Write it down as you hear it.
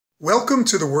Welcome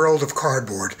to the world of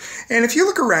cardboard. And if you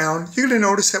look around, you're going to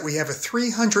notice that we have a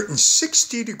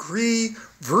 360-degree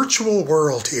virtual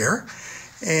world here.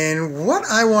 And what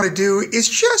I want to do is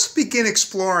just begin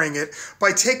exploring it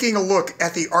by taking a look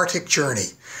at the Arctic journey.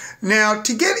 Now,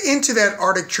 to get into that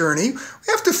Arctic journey, we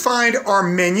have to find our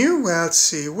menu. Well, let's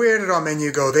see, where did our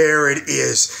menu go? There it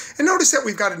is. And notice that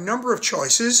we've got a number of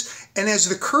choices, and as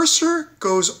the cursor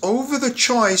goes over the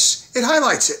choice, it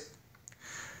highlights it.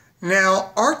 Now,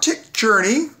 Arctic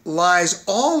Journey lies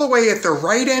all the way at the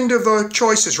right end of the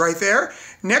choices right there.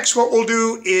 Next, what we'll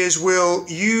do is we'll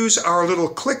use our little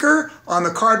clicker on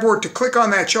the cardboard to click on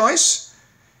that choice,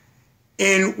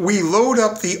 and we load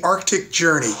up the Arctic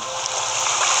Journey.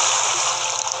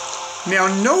 Now,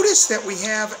 notice that we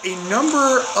have a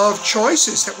number of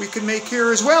choices that we can make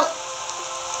here as well.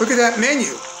 Look at that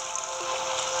menu.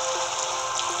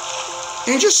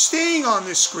 And just staying on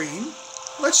this screen,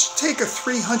 let's take a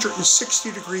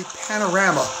 360-degree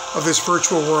panorama of this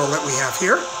virtual world that we have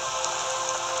here.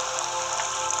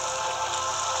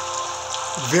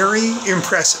 Very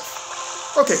impressive.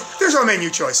 Okay, there's our menu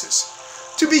choices.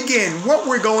 To begin, what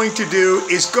we're going to do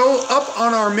is go up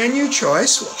on our menu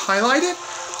choice, we'll highlight it,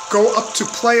 go up to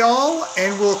Play All,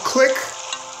 and we'll click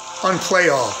on Play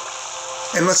All.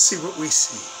 And let's see what we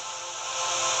see.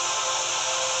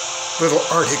 Little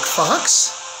Arctic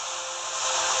fox.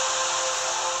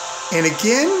 And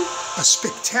again, a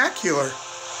spectacular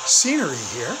scenery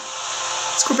here.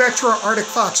 Let's go back to our Arctic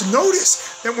fox.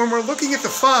 Notice that when we're looking at the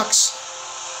fox,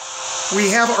 we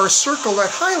have our circle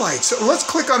that highlights. So let's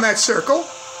click on that circle,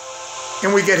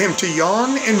 and we get him to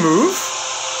yawn and move.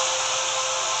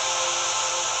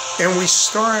 And we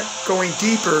start going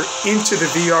deeper into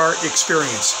the VR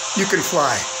experience. You can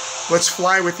fly. Let's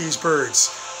fly with these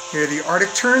birds. Here, the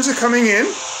Arctic terns are coming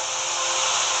in.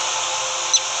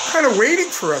 Kind of waiting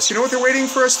for us. You know what they're waiting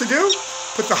for us to do?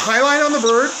 Put the highlight on the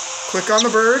bird, click on the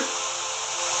bird,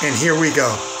 and here we go.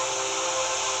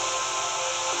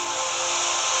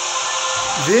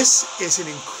 This is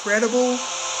an incredible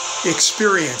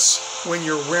experience when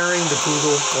you're wearing the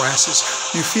Google glasses.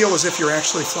 You feel as if you're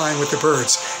actually flying with the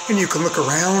birds. And you can look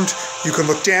around, you can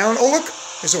look down. Oh look,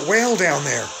 there's a whale down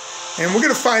there. And we're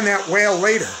going to find that whale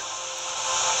later.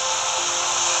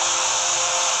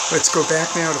 Let's go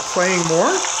back now to playing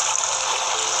more.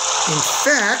 In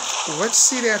fact, let's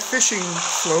see that fishing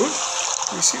float.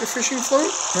 Do you see the fishing float?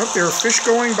 Nope, there are fish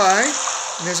going by,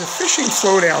 and there's a fishing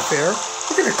float out there.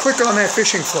 We're going to click on that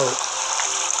fishing float,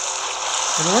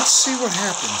 and let's see what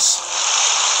happens.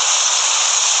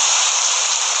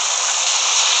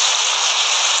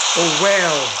 A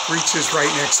whale reaches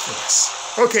right next to us.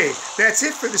 Okay, that's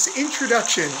it for this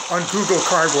introduction on Google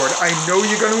Cardboard. I know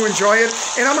you're going to enjoy it,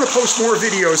 and I'm going to post more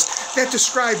videos that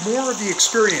describe more of the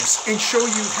experience and show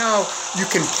you how you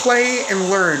can play and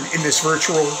learn in this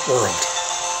virtual world.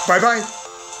 Bye-bye.